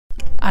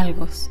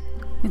Algos.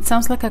 It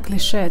sounds like a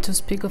cliché to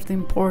speak of the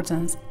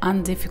importance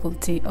and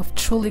difficulty of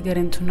truly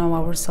getting to know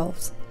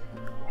ourselves.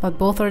 But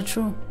both are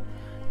true.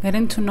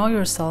 Getting to know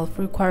yourself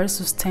requires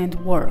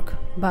sustained work,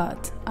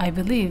 but I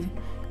believe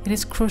it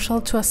is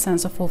crucial to a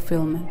sense of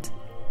fulfillment.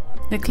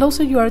 The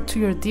closer you are to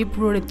your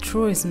deep-rooted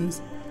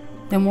truisms,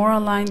 the more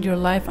aligned your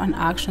life and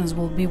actions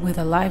will be with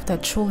a life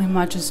that truly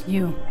matches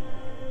you.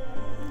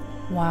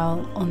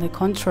 While, on the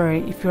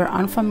contrary, if you are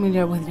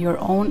unfamiliar with your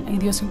own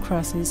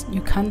idiosyncrasies,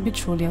 you can't be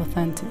truly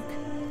authentic.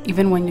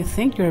 Even when you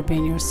think you're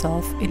being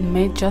yourself, it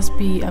may just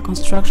be a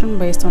construction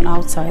based on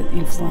outside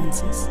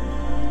influences.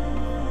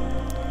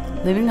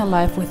 Living a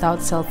life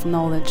without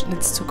self-knowledge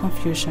leads to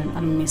confusion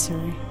and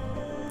misery.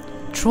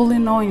 Truly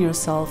knowing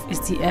yourself is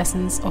the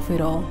essence of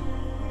it all.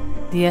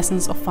 The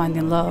essence of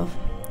finding love,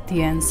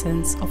 the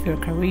essence of your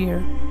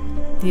career,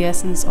 the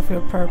essence of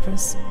your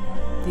purpose,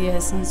 the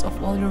essence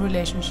of all your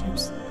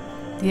relationships,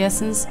 the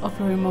essence of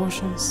your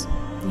emotions,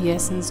 the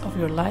essence of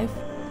your life,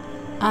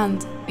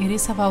 and it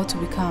is about to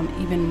become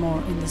even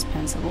more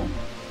indispensable.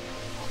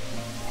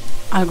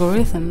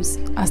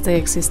 Algorithms, as they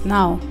exist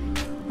now,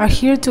 are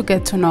here to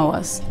get to know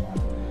us.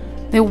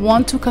 They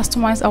want to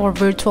customize our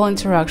virtual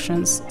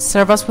interactions,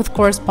 serve us with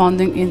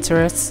corresponding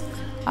interests,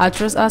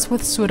 address us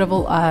with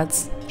suitable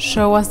ads,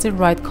 show us the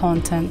right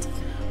content,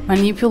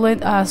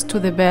 manipulate us to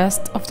the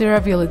best of their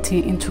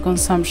ability into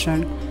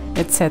consumption,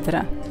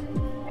 etc.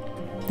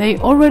 They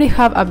already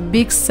have a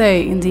big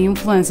say in the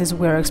influences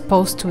we are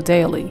exposed to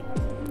daily,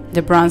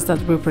 the brands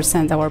that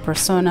represent our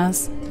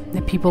personas,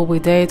 the people we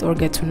date or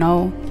get to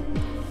know,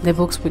 the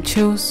books we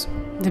choose,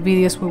 the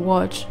videos we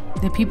watch,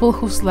 the people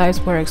whose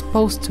lives we're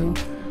exposed to,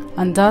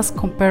 and thus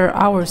compare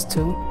ours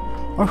to,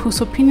 or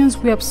whose opinions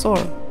we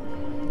absorb,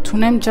 to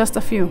name just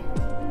a few.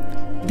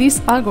 These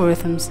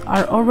algorithms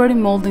are already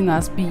molding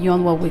us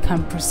beyond what we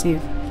can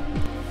perceive.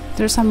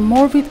 There's a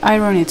morbid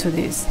irony to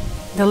this.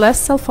 The less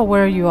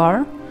self-aware you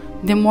are,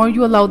 the more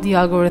you allow the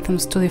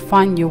algorithms to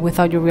define you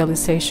without your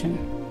realization.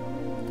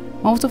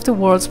 Most of the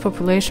world's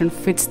population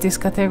fits this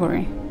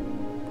category.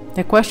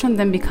 The question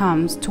then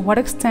becomes, to what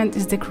extent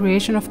is the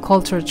creation of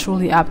culture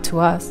truly up to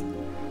us?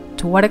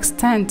 To what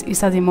extent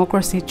is a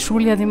democracy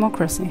truly a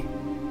democracy?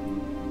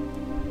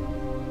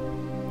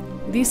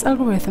 These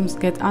algorithms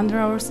get under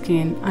our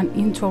skin and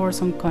into our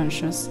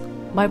subconscious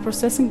by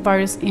processing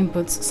various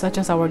inputs such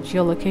as our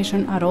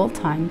geolocation at all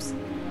times,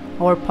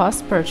 our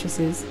past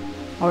purchases,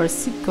 our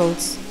zip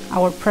codes,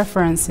 our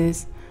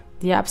preferences,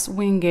 the apps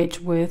we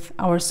engage with,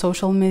 our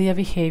social media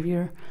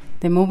behavior,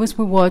 the movies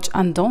we watch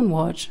and don't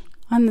watch,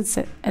 and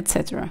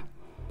etc.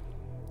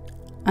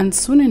 And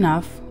soon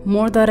enough,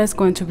 more data is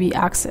going to be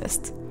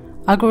accessed.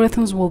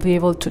 Algorithms will be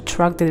able to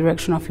track the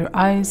direction of your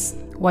eyes,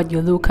 what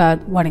you look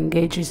at, what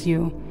engages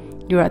you,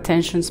 your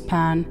attention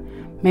span.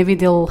 Maybe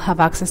they'll have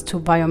access to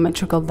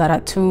biometrical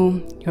data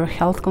too, your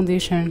health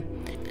condition.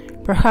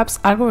 Perhaps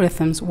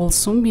algorithms will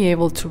soon be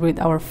able to read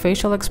our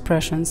facial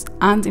expressions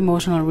and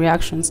emotional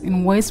reactions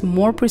in ways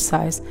more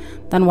precise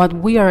than what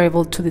we are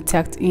able to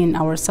detect in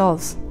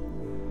ourselves.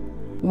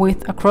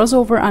 With a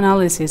crossover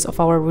analysis of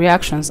our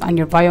reactions and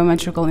your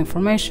biometrical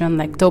information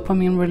like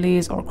dopamine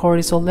release or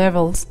cortisol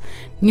levels,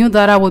 new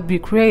data would be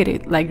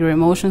created, like your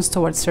emotions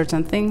towards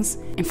certain things,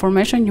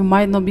 information you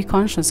might not be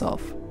conscious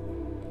of.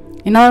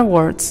 In other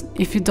words,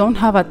 if you don't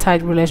have a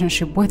tight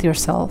relationship with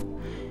yourself,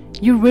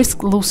 you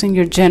risk losing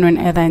your genuine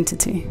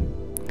identity.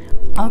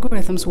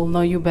 Algorithms will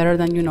know you better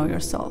than you know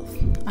yourself,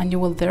 and you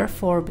will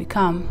therefore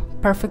become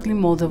perfectly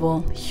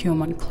moldable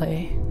human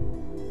clay.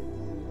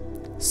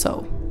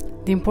 So,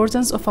 the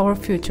importance of our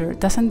future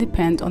doesn't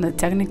depend on the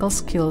technical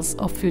skills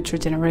of future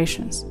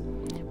generations.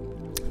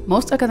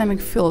 Most academic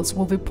fields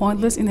will be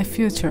pointless in the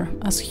future,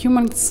 as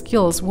human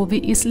skills will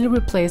be easily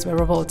replaced by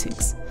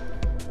robotics.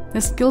 The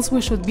skills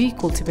we should be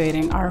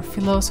cultivating are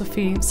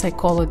philosophy,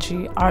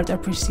 psychology, art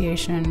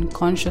appreciation,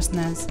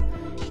 consciousness,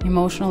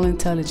 emotional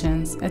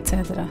intelligence,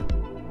 etc.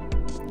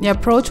 The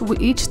approach we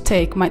each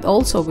take might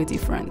also be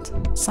different.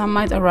 Some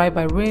might arrive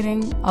by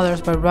reading, others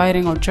by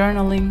writing or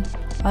journaling,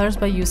 others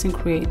by using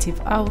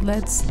creative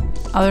outlets,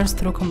 others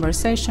through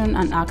conversation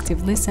and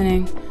active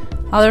listening,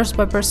 others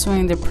by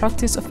pursuing the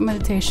practice of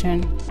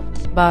meditation,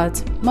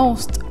 but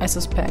most, I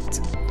suspect,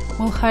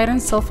 will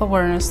heighten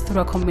self-awareness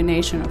through a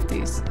combination of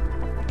these.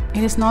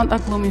 It is not a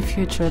gloomy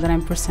future that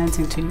I'm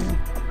presenting to you.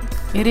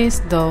 It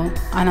is, though,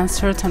 an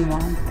uncertain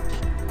one.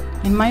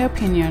 In my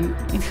opinion,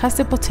 it has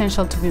the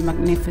potential to be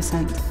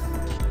magnificent.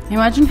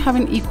 Imagine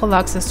having equal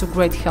access to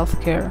great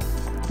healthcare.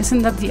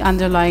 Isn't that the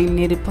underlying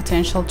needed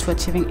potential to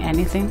achieving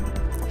anything?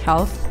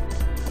 Health?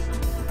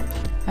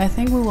 I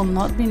think we will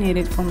not be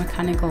needed for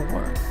mechanical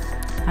work,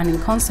 and in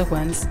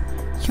consequence,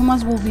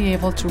 humans will be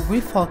able to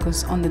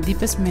refocus on the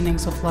deepest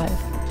meanings of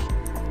life.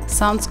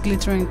 Sounds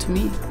glittering to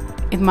me.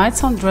 It might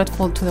sound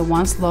dreadful to the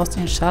ones lost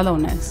in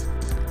shallowness,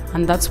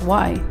 and that's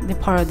why the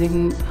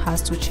paradigm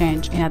has to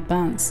change in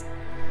advance.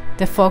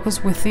 The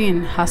focus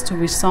within has to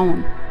be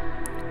sown.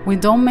 We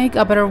don't make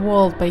a better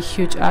world by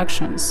huge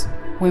actions.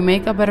 We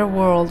make a better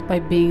world by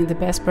being the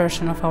best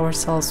version of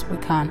ourselves we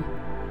can,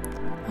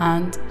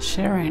 and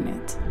sharing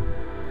it.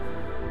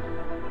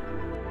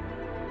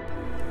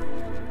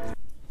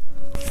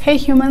 Hey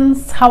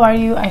humans, how are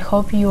you? I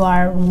hope you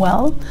are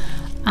well,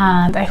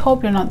 and I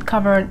hope you're not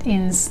covered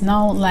in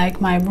snow like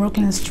my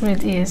Brooklyn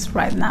street is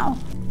right now.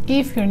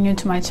 If you're new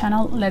to my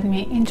channel, let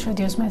me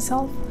introduce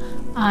myself.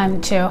 I'm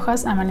Che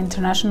Hojas. I'm an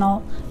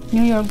international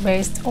New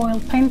York-based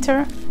oil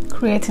painter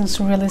creating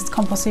surrealist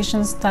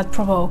compositions that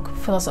provoke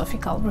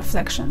philosophical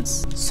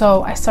reflections.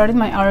 So I started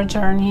my art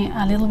journey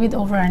a little bit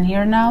over a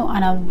year now,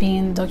 and I've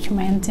been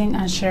documenting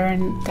and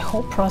sharing the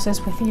whole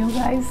process with you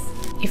guys.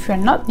 If you're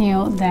not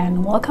new,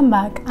 then welcome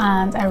back,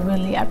 and I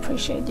really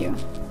appreciate you.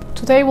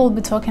 Today we'll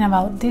be talking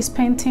about this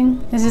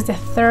painting. This is the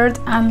third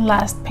and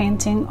last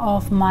painting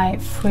of my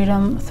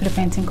Freedom 3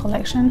 painting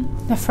collection.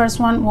 The first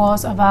one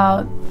was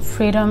about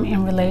freedom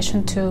in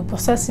relation to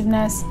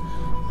possessiveness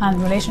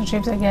and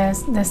relationships, I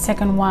guess. The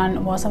second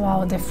one was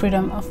about the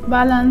freedom of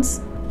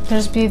balance.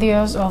 There's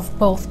videos of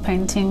both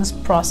paintings,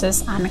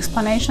 process and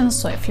explanations,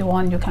 so if you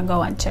want you can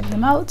go and check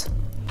them out.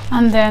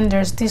 And then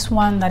there's this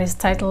one that is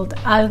titled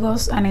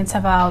Algos, and it's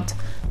about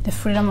the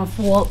freedom of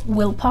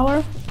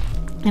willpower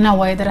in a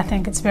way that I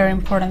think it's very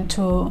important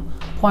to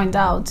point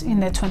out in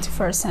the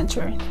 21st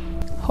century.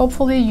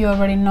 Hopefully you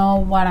already know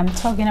what I'm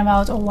talking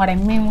about or what I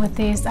mean with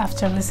this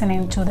after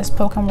listening to the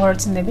spoken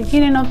words in the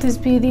beginning of this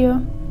video,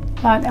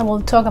 but I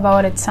will talk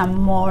about it some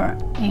more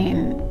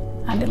in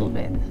a little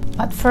bit.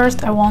 But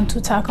first I want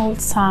to tackle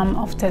some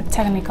of the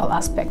technical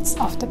aspects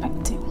of the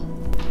painting.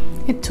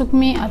 It took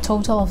me a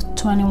total of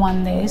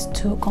 21 days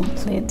to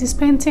complete this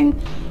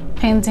painting,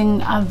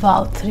 painting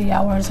about 3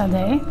 hours a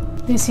day.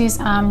 This is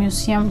a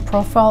museum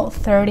profile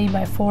 30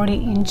 by 40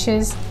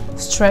 inches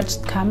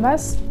stretched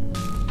canvas.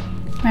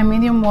 My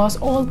medium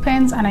was oil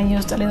paints, and I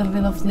used a little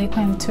bit of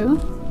liquid too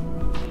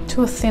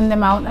to thin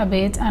them out a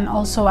bit and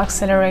also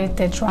accelerate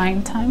the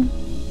drying time.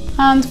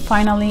 And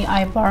finally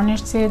I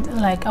varnished it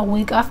like a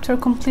week after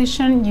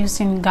completion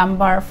using gum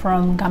bar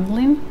from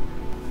Gambling.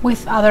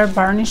 With other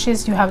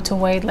varnishes you have to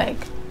wait like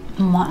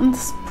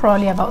months,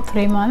 probably about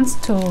 3 months,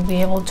 to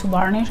be able to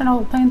varnish an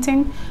oil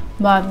painting,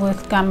 but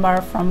with gum bar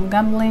from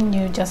Gambling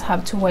you just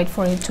have to wait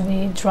for it to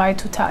be dry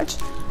to touch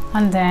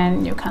and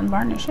then you can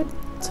varnish it.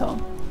 So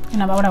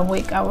in about a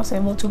week I was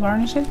able to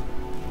varnish it.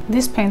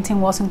 This painting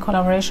was in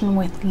collaboration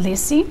with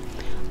Lizzie.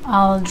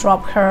 I'll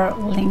drop her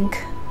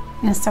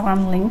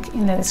Instagram link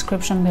in the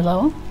description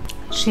below.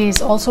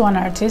 She's also an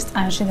artist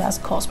and she does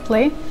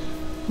cosplay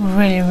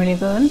really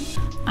good,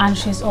 and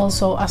she's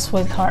also a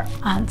sweetheart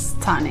and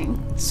stunning,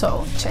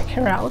 so check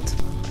her out.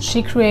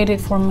 She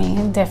created for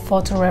me the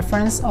photo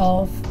reference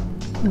of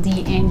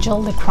the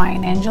angel, the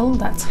crying angel,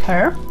 that's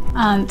her,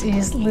 and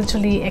is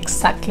literally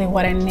exactly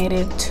what I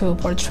needed to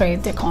portray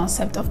the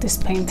concept of this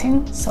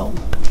painting, so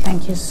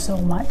thank you so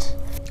much.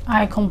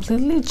 I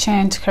completely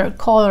changed her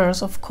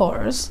colors, of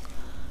course,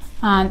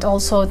 and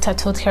also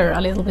tattooed her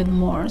a little bit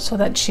more so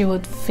that she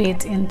would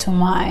fit into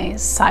my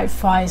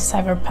sci-fi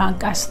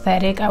cyberpunk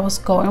aesthetic I was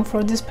going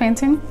for this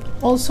painting.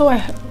 Also,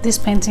 this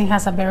painting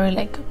has a very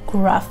like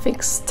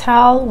graphic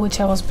style, which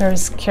I was very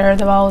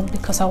scared about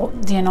because I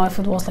didn't know if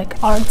it was like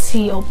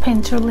artsy or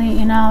painterly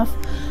enough,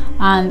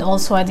 and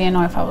also I didn't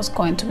know if I was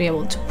going to be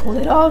able to pull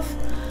it off,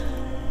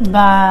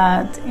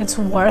 but it's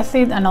worth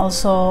it. And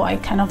also I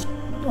kind of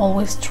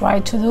always try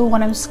to do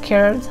what I'm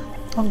scared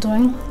of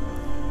doing.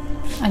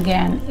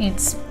 Again,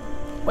 it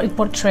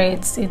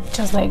portrays, it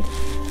just like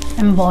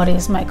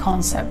embodies my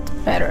concept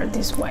better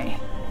this way,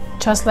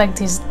 just like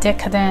this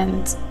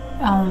decadent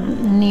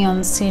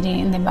neon city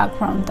in the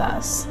background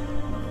does.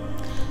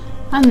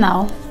 And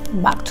now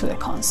back to the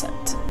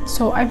concept.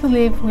 So I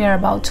believe we are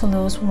about to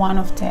lose one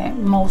of the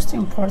most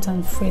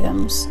important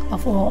freedoms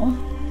of all,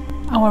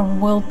 our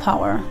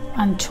willpower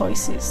and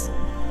choices.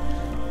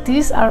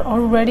 These are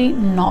already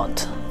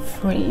not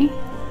free.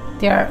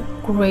 They are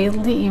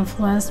greatly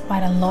influenced by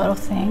a lot of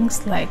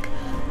things like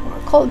our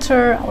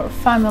culture, our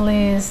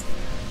families,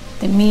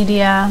 the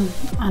media,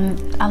 and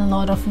a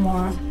lot of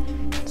more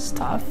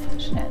stuff.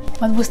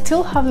 But we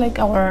still have like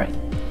our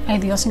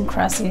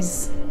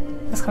idiosyncrasies,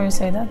 that's how you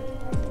say that?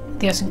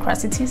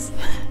 Idiosyncrasies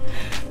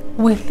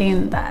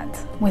within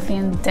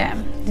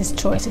them, these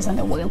choices and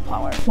the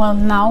willpower. Well,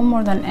 now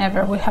more than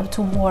ever we have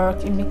to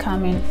work in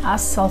becoming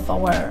as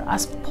self-aware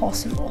as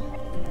possible,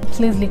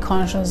 completely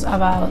conscious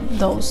about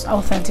those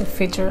authentic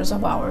features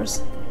of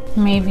ours.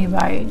 Maybe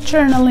by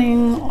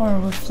journaling or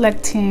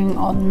reflecting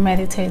on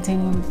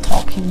meditating,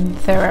 talking,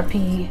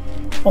 therapy,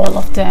 all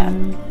of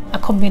them, a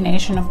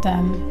combination of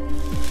them,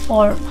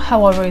 or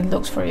however it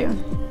looks for you.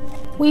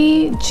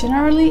 We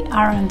generally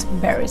aren't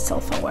very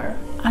self-aware,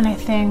 and I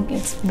think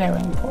it's very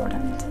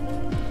important.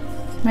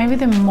 Maybe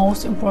the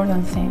most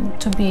important thing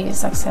to be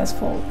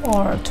successful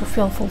or to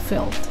feel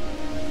fulfilled.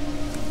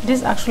 It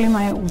is actually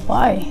my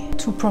why,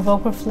 to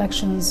provoke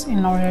reflections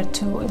in order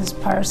to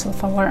inspire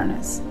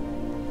self-awareness,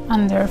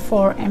 and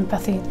therefore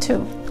empathy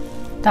too.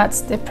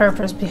 That's the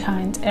purpose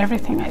behind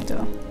everything I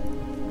do,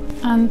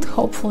 and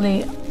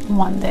hopefully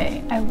one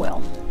day I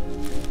will.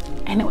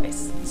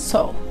 Anyways,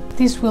 so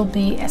this will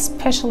be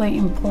especially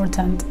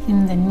important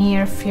in the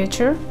near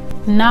future.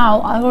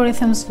 Now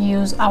algorithms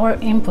use our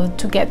input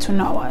to get to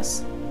know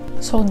us.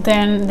 So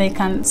then they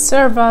can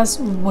serve us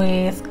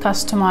with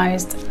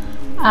customized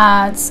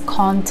ads,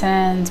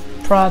 content,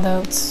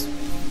 products,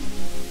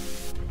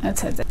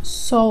 etc.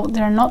 So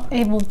they're not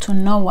able to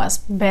know us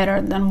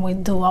better than we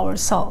do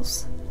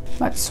ourselves.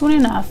 But soon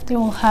enough, they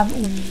will have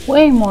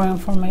way more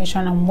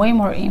information and way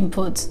more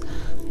inputs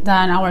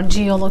than our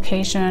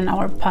geolocation,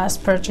 our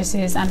past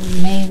purchases, and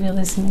maybe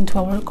listening to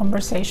our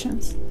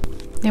conversations.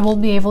 They will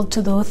be able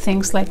to do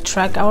things like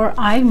track our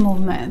eye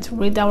movement,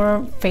 read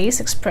our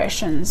face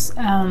expressions.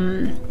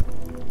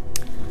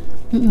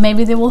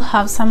 Maybe they will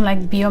have some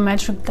like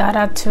biometric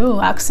data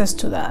too, access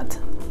to that.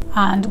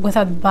 And with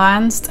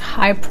advanced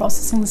high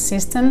processing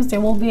systems, they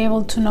will be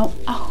able to know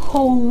a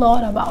whole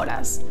lot about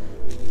us.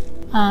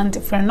 And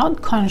if we're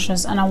not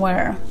conscious and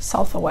aware,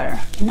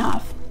 self-aware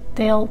enough,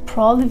 they'll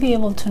probably be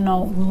able to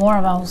know more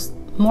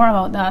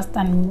about us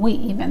than we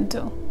even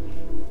do.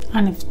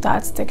 And if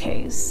that's the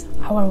case,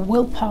 our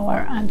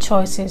willpower and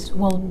choices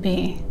will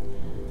be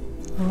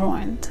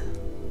ruined,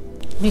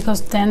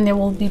 because then they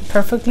will be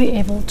perfectly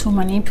able to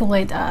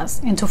manipulate us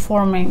into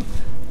forming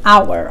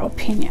our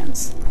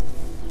opinions,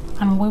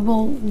 and we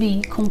will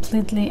be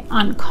completely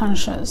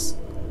unconscious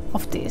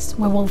of this.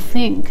 We will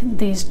think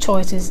these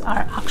choices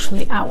are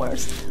actually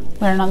ours.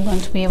 We're not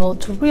going to be able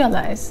to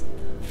realize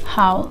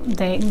how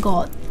they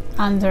got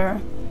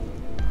under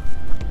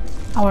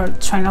our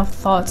train of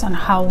thoughts and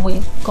how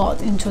we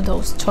got into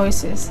those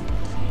choices,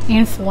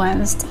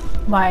 influenced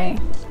by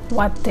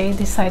what they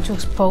decide to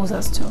expose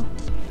us to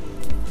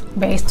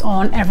based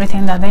on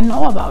everything that they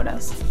know about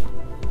us.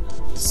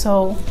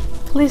 So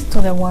please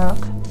do the work,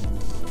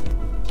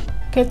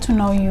 get to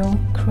know you,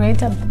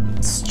 create a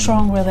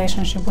strong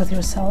relationship with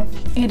yourself.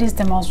 It is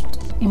the most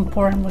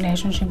important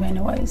relationship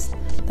anyways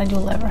that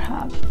you'll ever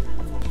have.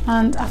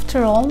 And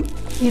after all,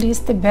 it is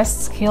the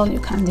best skill you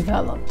can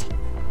develop.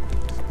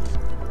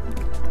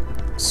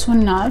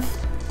 Soon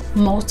enough,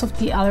 most of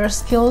the other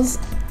skills,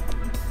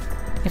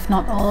 if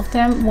not all of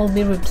them, will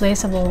be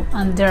replaceable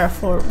and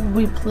therefore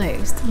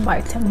replaced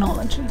by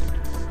technology.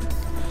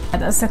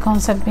 That's the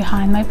concept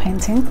behind my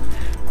painting,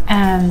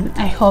 and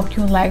I hope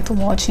you liked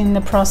watching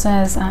the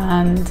process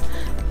and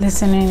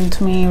listening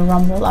to me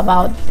rumble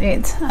about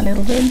it a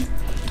little bit.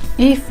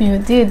 If you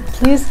did,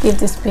 please give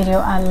this video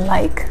a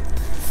like.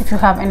 If you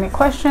have any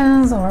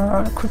questions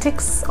or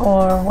critiques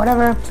or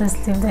whatever, please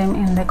leave them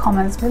in the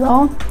comments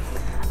below,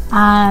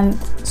 and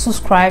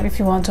subscribe if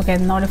you want to get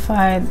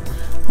notified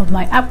of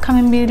my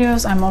upcoming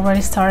videos. I'm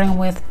already starting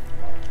with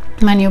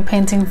my new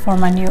painting for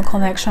my new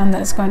collection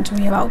that's going to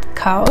be about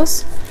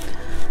cows,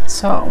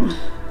 so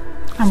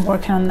I'm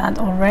working on that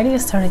already. I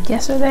started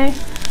yesterday,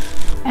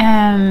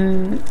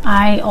 and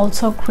I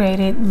also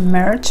created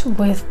merch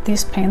with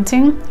this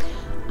painting,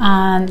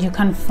 and you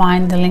can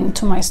find the link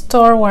to my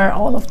store where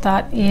all of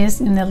that is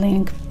in the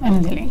link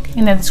in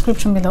the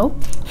description below.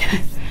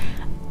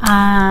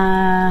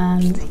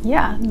 And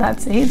yeah,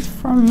 that's it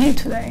from me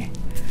today.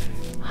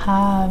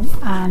 Have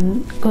a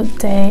good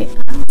day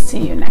and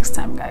see you next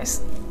time,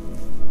 guys.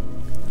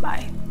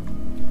 Bye.